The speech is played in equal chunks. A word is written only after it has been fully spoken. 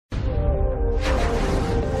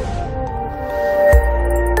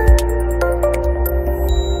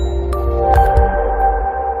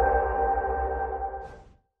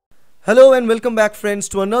Hello and welcome back friends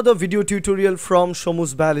to another video tutorial from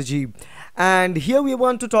Shomu's Biology. And here we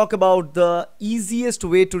want to talk about the easiest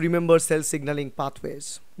way to remember cell signaling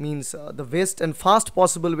pathways. Means the best and fast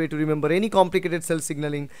possible way to remember any complicated cell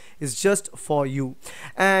signaling is just for you.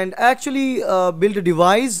 And actually build a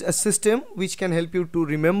device, a system which can help you to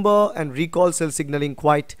remember and recall cell signaling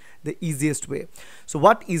quite the easiest way. So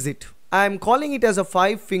what is it? I am calling it as a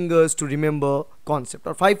 5 fingers to remember concept,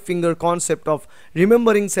 or 5-finger concept of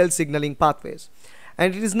remembering cell signaling pathways.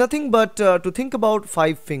 And it is nothing but to think about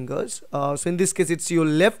 5 fingers. So in this case it's your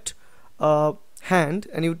left hand,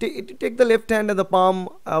 and you take the left hand and the palm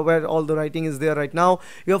where all the writing is there right now.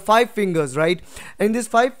 You have 5 fingers, right? And in these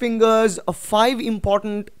 5 fingers, 5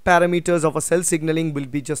 important parameters of a cell signaling will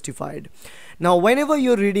be justified. Now whenever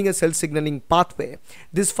you're reading a cell signaling pathway,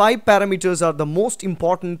 these 5 parameters are the most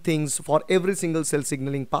important things for every single cell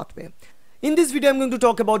signaling pathway. In this video I'm going to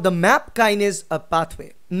talk about the MAP kinase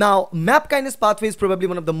pathway. Now MAP kinase pathway is probably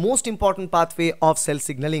one of the most important pathway of cell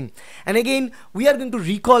signaling, and again we are going to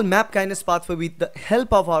recall MAP kinase pathway with the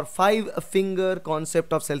help of our 5-finger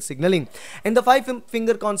concept of cell signaling. In the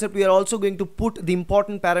 5-finger concept we are also going to put the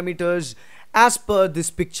important parameters as per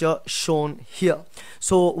this picture shown here.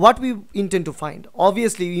 So what we intend to find,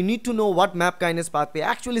 obviously you need to know what MAP kinase pathway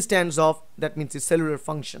actually stands of. That means its cellular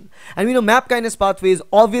function, and we know MAP kinase pathway is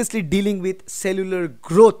obviously dealing with cellular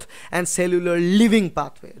growth and cellular living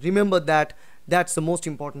pathway. Remember that. That's the most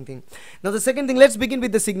important thing. Now the second thing, let's begin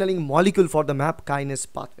with the signaling molecule for the MAP kinase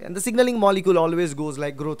pathway. And the signaling molecule always goes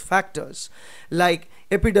like growth factors, like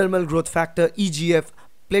epidermal growth factor EGF,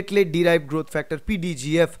 platelet derived growth factor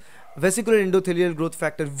PDGF, vesicular endothelial growth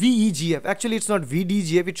factor VEGF. Actually it's not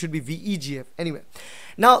VDGF, it should be VEGF. Anyway,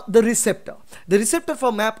 now the receptor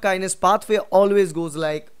for MAP kinase pathway always goes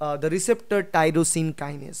like the receptor tyrosine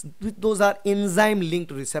kinase. Those are enzyme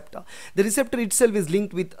linked receptor. The receptor itself is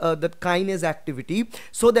linked with the kinase activity,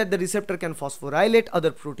 so that the receptor can phosphorylate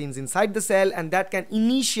other proteins inside the cell, and that can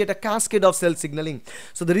initiate a cascade of cell signaling.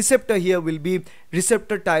 So the receptor here will be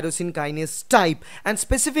receptor tyrosine kinase type, and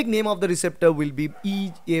specific name of the receptor will be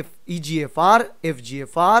EGFR,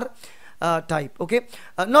 FGFR type. Okay,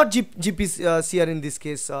 not GPCR in this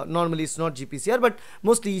case. Normally it's not GPCR, but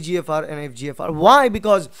mostly EGFR and FGFR. Why?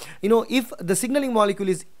 Because you know, if the signaling molecule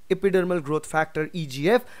is epidermal growth factor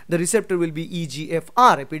EGF, the receptor will be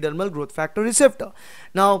EGFR, epidermal growth factor receptor.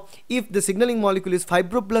 Now if the signaling molecule is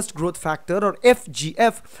fibroblast growth factor, or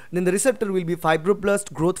FGF, then the receptor will be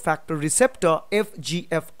fibroblast growth factor receptor,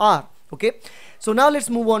 FGFR. Okay, so now let's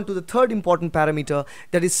move on to the third important parameter,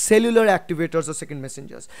 that is cellular activators or second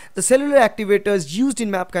messengers. The cellular activators used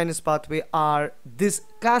in MAP kinase pathway are this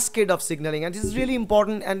cascade of signaling, and this is really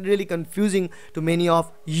important and really confusing to many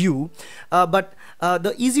of you, but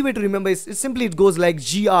the easy way to remember is simply it goes like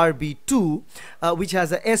GRB2, which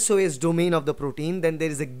has a SOS domain of the protein. Then there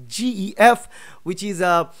is a GEF, which is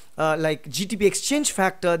a like GTP exchange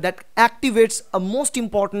factor that activates a most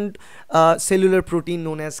important cellular protein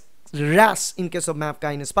known as RAS in case of MAP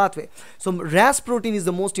kinase pathway. So RAS protein is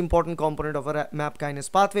the most important component of a MAP kinase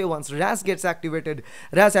pathway. Once RAS gets activated,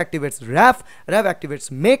 RAS activates RAF, RAF activates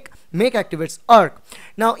MEK, MEK activates ERK.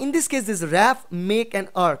 Now in this case, this RAF, MEK and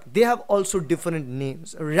ERK, they have also different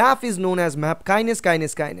names. RAF is known as MAP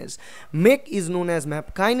kinase, MEK is known as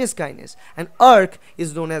MAP kinase, and ERK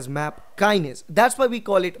is known as MAP kinase. That's why we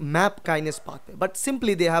call it MAP kinase pathway, but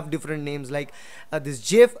simply they have different names like this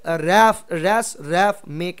JEF, RAF, RAS, RAF,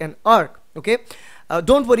 MEK and ERK. Okay,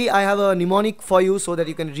 don't worry, I have a mnemonic for you so that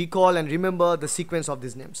you can recall and remember the sequence of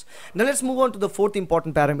these names. Now let's move on to the fourth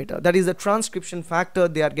important parameter, that is the transcription factor.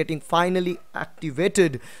 They are getting finally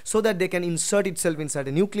activated so that they can insert itself inside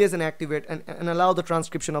a nucleus and activate and allow the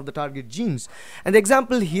transcription of the target genes. And the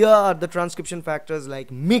example here are the transcription factors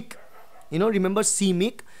like MYC. You know, remember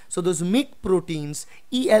CMYC? So those MYC proteins,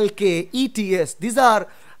 ELK, ETS, these are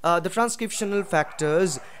the transcriptional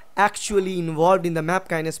factors actually involved in the MAP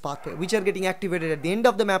kinase pathway, which are getting activated at the end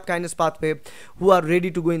of the MAP kinase pathway, who are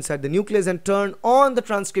ready to go inside the nucleus and turn on the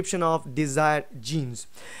transcription of desired genes.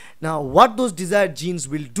 Now what those desired genes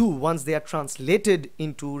will do once they are translated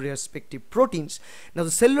into respective proteins. Now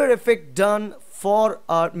the cellular effect done for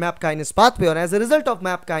our MAP kinase pathway, or as a result of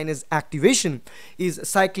MAP kinase activation, is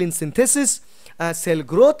cyclin synthesis, cell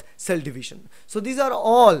growth, cell division. So these are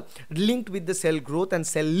all linked with the cell growth and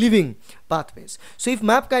cell living pathways. So if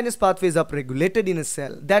MAP kinase pathway is upregulated in a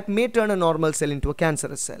cell, that may turn a normal cell into a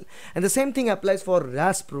cancerous cell. And the same thing applies for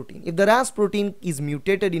RAS protein. If the RAS protein is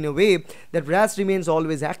mutated in a way that RAS remains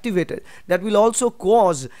always activated, that will also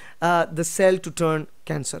cause the cell to turn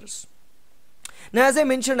cancerous. Now, as I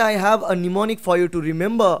mentioned, I have a mnemonic for you to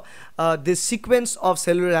remember this sequence of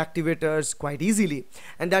cellular activators quite easily,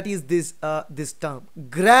 and that is this term,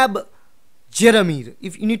 grab Jeremy.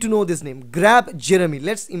 If you need to know this name, grab Jeremy.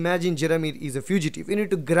 Let's imagine Jeremy is a fugitive. You need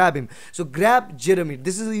to grab him. So grab Jeremy.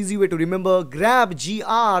 This is an easy way to remember. Grab,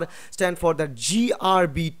 GR, stand for the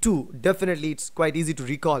GRB2. Definitely, it's quite easy to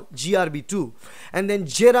recall. GRB2. And then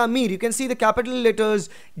Jeremy. You can see the capital letters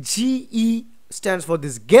GE stands for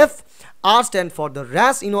this GEF. R stands for the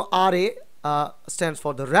RAS. You know, RA stands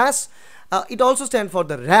for the RAS. It also stands for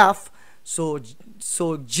the RAF. So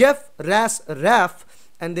Jeff, RAS, RAF.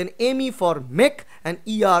 And then ME for MEC and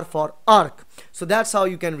ER for ARC. So that's how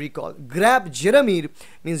you can recall. Grab Jeremy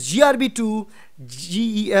means GRB2,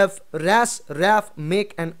 GEF, RAS, RAF,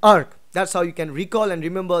 MEC and ARC. That's how you can recall and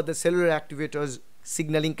remember the cellular activators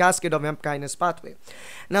signaling cascade of MAP kinase pathway.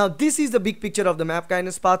 Now this is the big picture of the MAP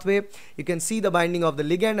kinase pathway. You can see the binding of the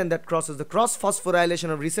ligand, and that crosses the cross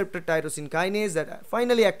phosphorylation of receptor tyrosine kinase that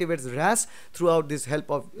finally activates RAS throughout this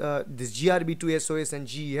help of this GRB2 SOS and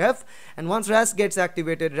GEF. And once RAS gets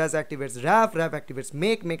activated, RAS activates RAF, RAF activates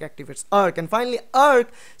MEC, MEC activates ARC, and finally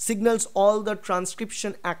ARC signals all the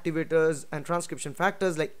transcription activators and transcription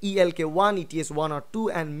factors like ELK1, ETS1 or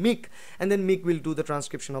 2 and MIC, and then MIC will do the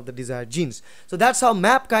transcription of the desired genes. So that's how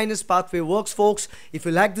MAP kinase pathway works, folks. If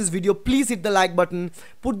you like this video, please hit the like button,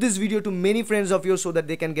 put this video to many friends of yours so that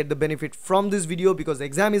they can get the benefit from this video because the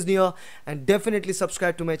exam is near, and definitely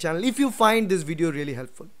subscribe to my channel if you find this video really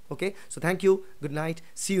helpful. Okay, so thank you, good night,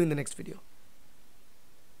 see you in the next video.